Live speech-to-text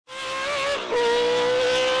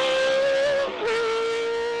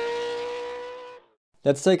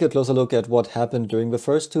Let's take a closer look at what happened during the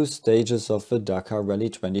first two stages of the Dakar Rally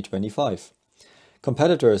 2025.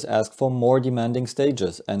 Competitors asked for more demanding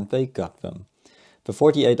stages, and they got them. The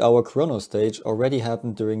 48-hour chrono stage already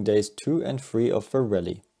happened during days 2 and 3 of the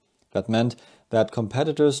rally. That meant that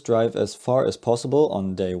competitors drive as far as possible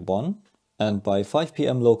on day 1, and by 5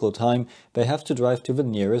 p.m. local time they have to drive to the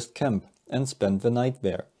nearest camp and spend the night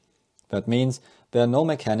there. That means there are no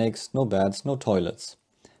mechanics, no beds, no toilets.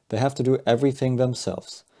 They have to do everything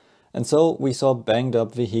themselves. And so we saw banged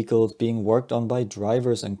up vehicles being worked on by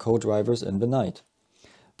drivers and co-drivers in the night.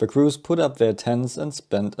 The crews put up their tents and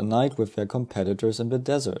spent a night with their competitors in the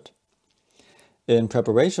desert. In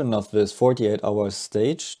preparation of this 48-hour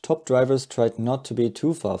stage, top drivers tried not to be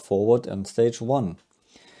too far forward on stage 1.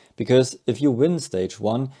 Because if you win stage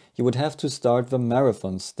 1, you would have to start the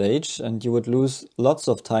marathon stage and you would lose lots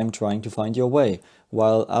of time trying to find your way,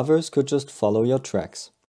 while others could just follow your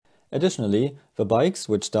tracks. Additionally, the bikes,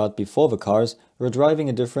 which start before the cars, were driving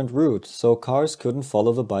a different route, so cars couldn't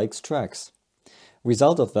follow the bikes' tracks.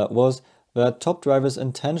 Result of that was that top drivers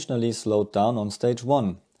intentionally slowed down on stage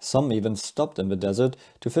 1. Some even stopped in the desert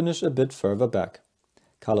to finish a bit further back.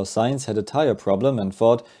 Carlos Sainz had a tire problem and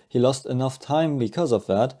thought he lost enough time because of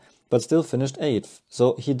that, but still finished 8th,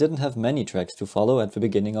 so he didn't have many tracks to follow at the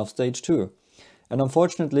beginning of stage 2. And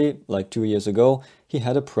unfortunately, like 2 years ago, he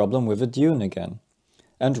had a problem with a dune again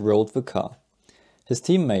and rolled the car. His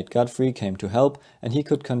teammate Godfrey came to help and he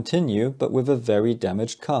could continue, but with a very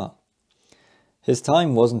damaged car. His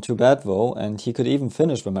time wasn't too bad though, and he could even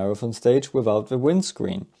finish the marathon stage without the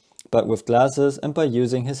windscreen, but with glasses and by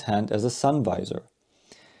using his hand as a sun visor.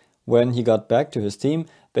 When he got back to his team,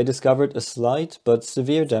 they discovered a slight but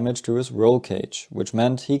severe damage to his roll cage, which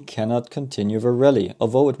meant he cannot continue the rally,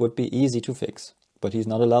 although it would be easy to fix, but he's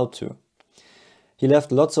not allowed to. He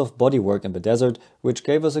left lots of bodywork in the desert, which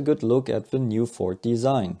gave us a good look at the new Ford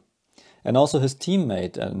design. And also his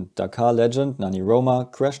teammate and Dakar legend Nani Roma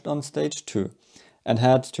crashed on stage 2 and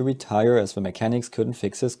had to retire as the mechanics couldn't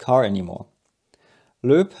fix his car anymore.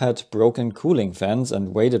 Loeb had broken cooling fans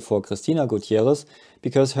and waited for Cristina Gutierrez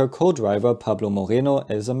because her co-driver Pablo Moreno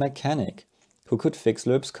is a mechanic who could fix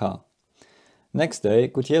Loeb's car. Next day,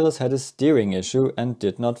 Gutierrez had a steering issue and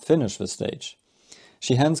did not finish the stage.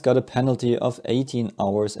 She hence got a penalty of 18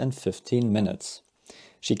 hours and 15 minutes.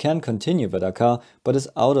 She can continue the Dakar, but is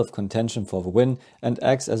out of contention for the win and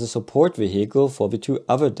acts as a support vehicle for the 2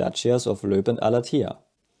 other Dacias of Loeb and Alatia.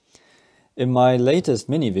 In my latest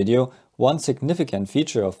mini video, one significant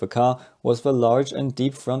feature of the car was the large and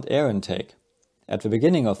deep front air intake. At the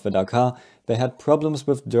beginning of the Dakar, they had problems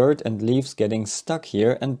with dirt and leaves getting stuck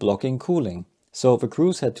here and blocking cooling, so the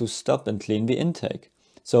crews had to stop and clean the intake.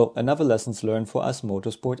 So another lessons learned for us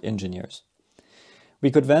motorsport engineers.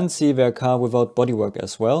 We could then see their car without bodywork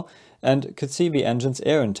as well, and could see the engine's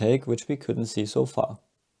air intake, which we couldn't see so far.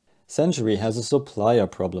 Century has a supplier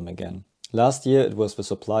problem again. Last year it was the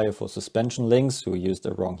supplier for suspension links who used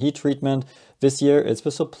the wrong heat treatment. This year it's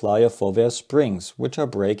the supplier for their springs, which are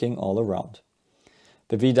breaking all around.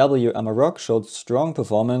 The VW Amarok showed strong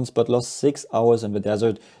performance but lost 6 hours in the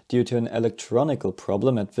desert due to an electronical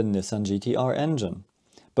problem at the Nissan GT-R engine.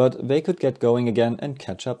 But they could get going again and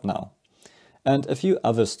catch up now. And a few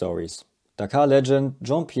other stories. Dakar legend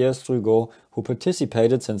Jean-Pierre Strugot, who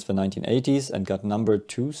participated since the 1980s and got number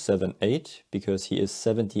 278 because he is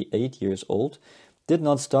 78 years old, did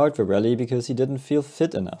not start the rally because he didn't feel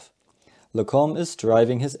fit enough. Lecombe is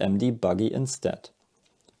driving his MD buggy instead.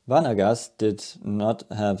 Vanagas did not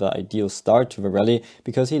have an ideal start to the rally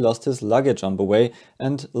because he lost his luggage on the way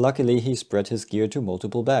and luckily he spread his gear to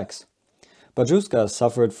multiple bags. Bajuska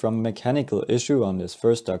suffered from a mechanical issue on his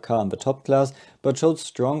first Dakar in the top class, but showed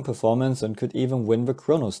strong performance and could even win the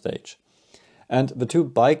chrono stage. And the 2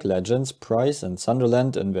 bike legends, Price and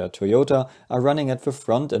Sunderland in their Toyota, are running at the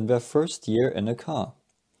front in their first year in a car.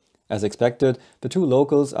 As expected, the 2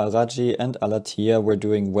 locals, Araji and Alatia, were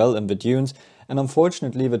doing well in the dunes, and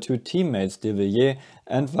unfortunately the 2 teammates, De Villiers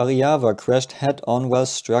and Variava, crashed head-on while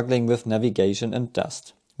struggling with navigation and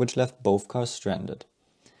dust, which left both cars stranded.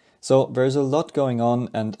 So there's a lot going on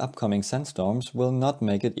and upcoming sandstorms will not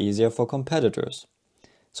make it easier for competitors.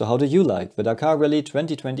 So how do you like the Dakar Rally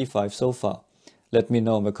 2025 so far? Let me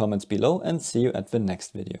know in the comments below and see you at the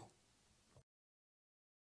next video.